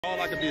All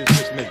I can be is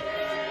just me. A&R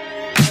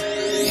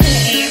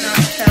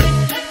show.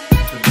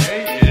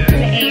 Today The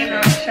is.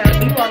 A&R show.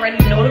 You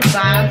already know the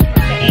vibe.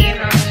 The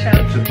A&R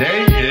show.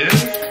 Today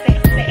is.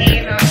 The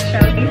A&R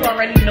show. You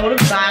already know the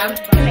vibe.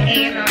 The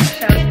A&R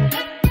show.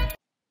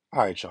 All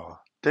right, y'all.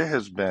 There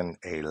has been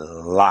a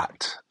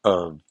lot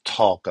of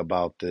talk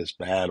about this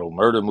battle,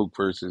 Murder Mook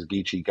versus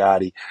Geechi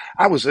Gotti.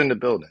 I was in the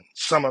building.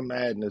 Summer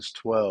Madness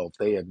 12.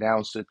 They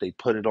announced it. They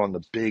put it on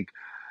the big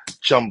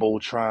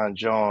Jumbotron,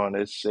 John.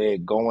 It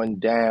said going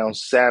down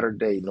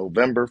Saturday,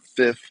 November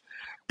 5th.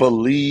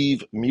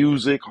 Believe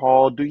Music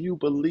Hall. Do you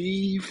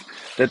believe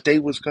that they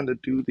was going to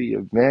do the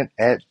event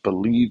at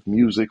Believe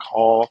Music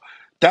Hall?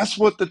 That's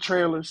what the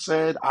trailer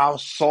said. I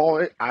saw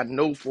it. I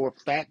know for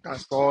a fact I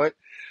saw it.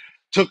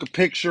 Took a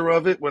picture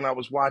of it when I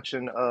was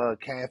watching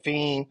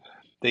Caffeine.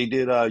 They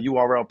did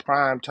URL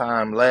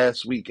Primetime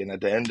last week, and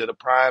at the end of the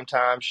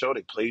primetime show,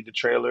 they played the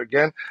trailer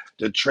again.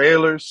 The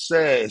trailer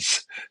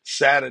says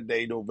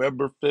Saturday,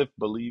 November 5th,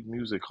 Believe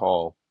Music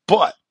Hall.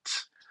 But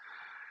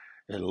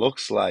it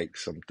looks like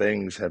some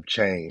things have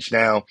changed.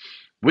 Now,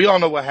 we all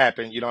know what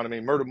happened. You know what I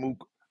mean? Murder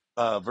Mook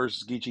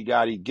versus Geechi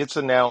Gotti gets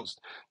announced.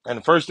 And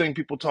the first thing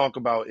people talk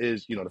about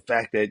is, the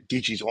fact that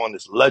Geechi's on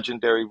this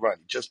legendary run.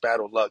 He just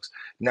battled Lux.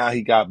 Now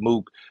he got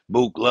Mook,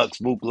 Mook, Lux.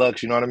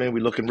 You know what I mean?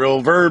 We're looking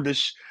real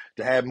verbish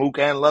to have Mook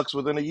and Lux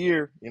within a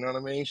year. You know what I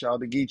mean? Shout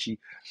out to Geechi.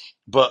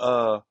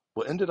 But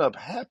what ended up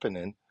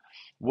happening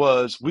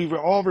was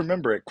all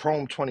remember at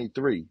Chrome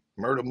 23.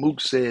 Murder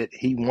Mook said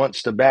he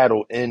wants to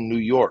battle in New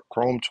York.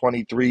 Chrome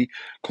 23,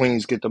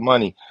 Queens get the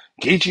money.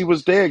 Geechi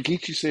was there.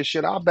 Geechi said,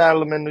 shit, I'll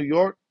battle him in New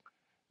York.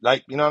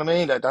 Like, you know what I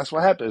mean? That's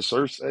what happened.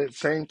 Sir said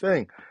same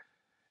thing.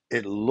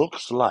 It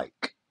looks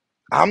like.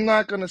 I'm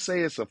not going to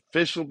say it's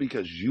official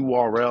because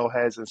URL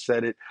hasn't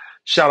said it.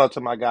 Shout out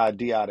to my guy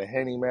D out of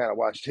Henny, man. I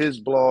watched his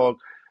blog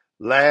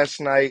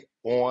last night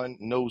on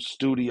No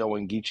Studio,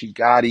 and Geechi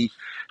Gotti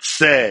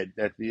said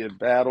that the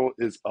battle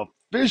is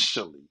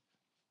officially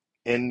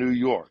in New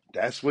York.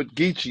 That's what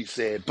Geechi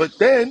said. But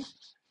then,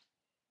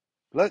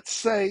 let's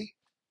say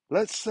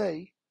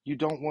you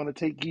don't want to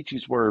take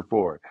Geechi's word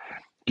for it.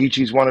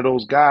 Geechi's one of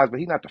those guys, but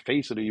he's not the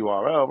face of the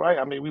URL, right?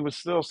 I mean, we would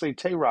still say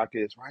Tay-Rock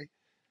is, right?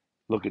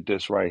 Look at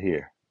this right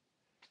here.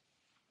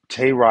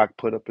 Tay-Rock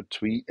put up a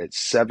tweet at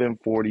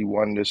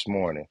 7:41 this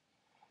morning.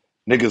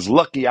 Niggas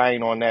lucky I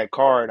ain't on that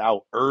card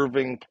out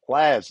Irving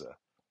Plaza.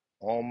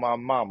 On my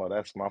mama,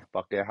 that's my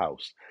fucking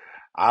house.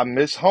 I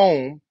miss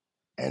home.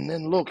 And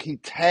then look, he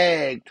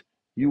tagged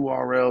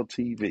URL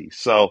TV.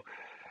 So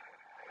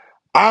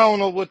I don't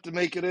know what to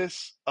make of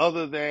this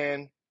other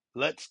than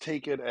let's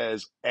take it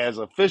as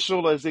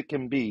official as it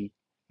can be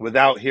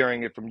without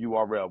hearing it from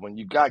URL. When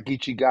you got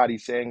Geechi Gotti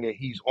saying that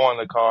he's on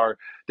the card,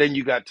 then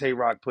you got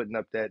Tay-Rock putting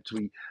up that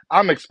tweet.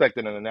 I'm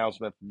expecting an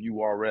announcement from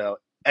URL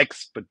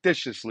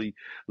expeditiously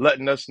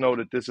letting us know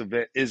that this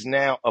event is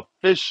now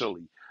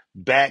officially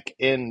back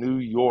in New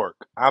York.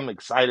 I'm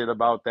excited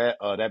about that.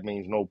 That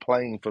means no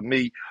plane for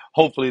me.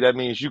 Hopefully that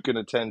means you can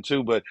attend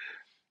too, but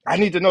I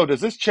need to know,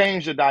 does this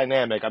change the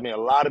dynamic? I mean, a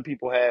lot of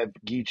people have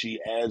Geechi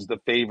as the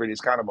favorite.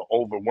 He's kind of an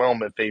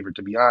overwhelming favorite,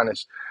 to be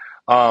honest.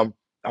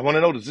 I want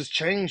to know, does this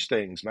change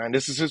things, man?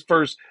 This is his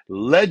first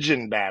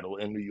legend battle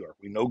in New York.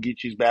 We know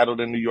Geechi's battled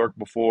in New York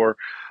before.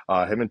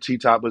 Him and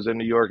T-Top was in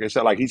New York. It's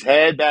not like he's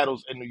had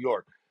battles in New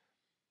York,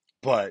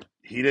 but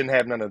he didn't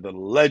have none of the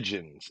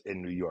legends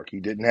in New York. He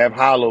didn't have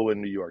Hollow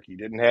in New York. He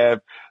didn't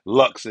have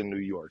Lux in New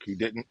York. He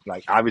didn't,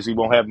 obviously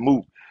won't have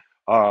Mook.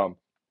 Um,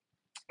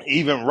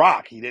 Even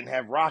Rock, he didn't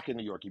have Rock in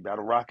New York. He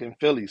battled Rock in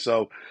Philly.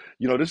 So,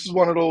 this is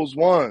one of those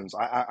ones.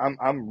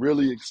 I'm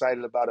really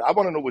excited about it. I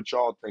want to know what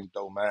y'all think,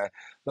 though, man.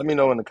 Let me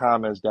know in the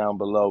comments down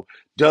below.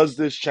 Does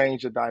this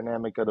change the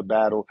dynamic of the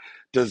battle?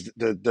 Does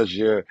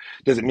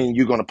it mean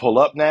you're gonna pull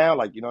up now?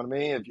 Like, you know what I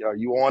mean? Are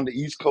you on the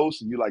East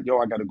Coast and you're like, yo,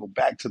 I got to go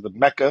back to the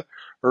Mecca,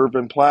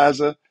 Irving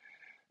Plaza?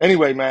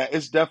 Anyway, man,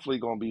 it's definitely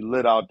gonna be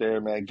lit out there,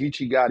 man.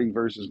 Geechi Gotti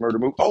versus Murder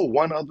Mook. Oh,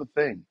 one other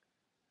thing.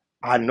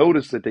 I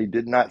noticed that they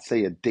did not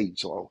say a date.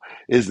 So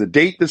is the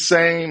date the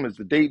same? Is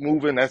the date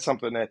moving? That's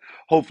something that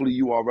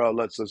hopefully URL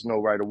lets us know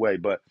right away.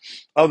 But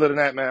other than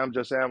that, man, I'm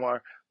just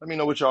Anwar. Let me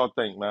know what y'all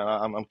think, man.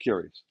 I'm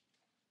curious.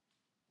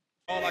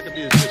 All I can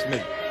be is just me.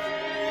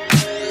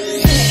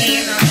 The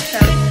A&R show.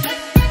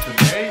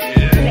 Today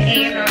The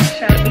is. A&R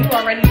show. You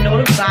already know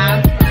the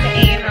vibe. The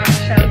A&R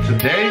show.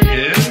 Today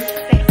is.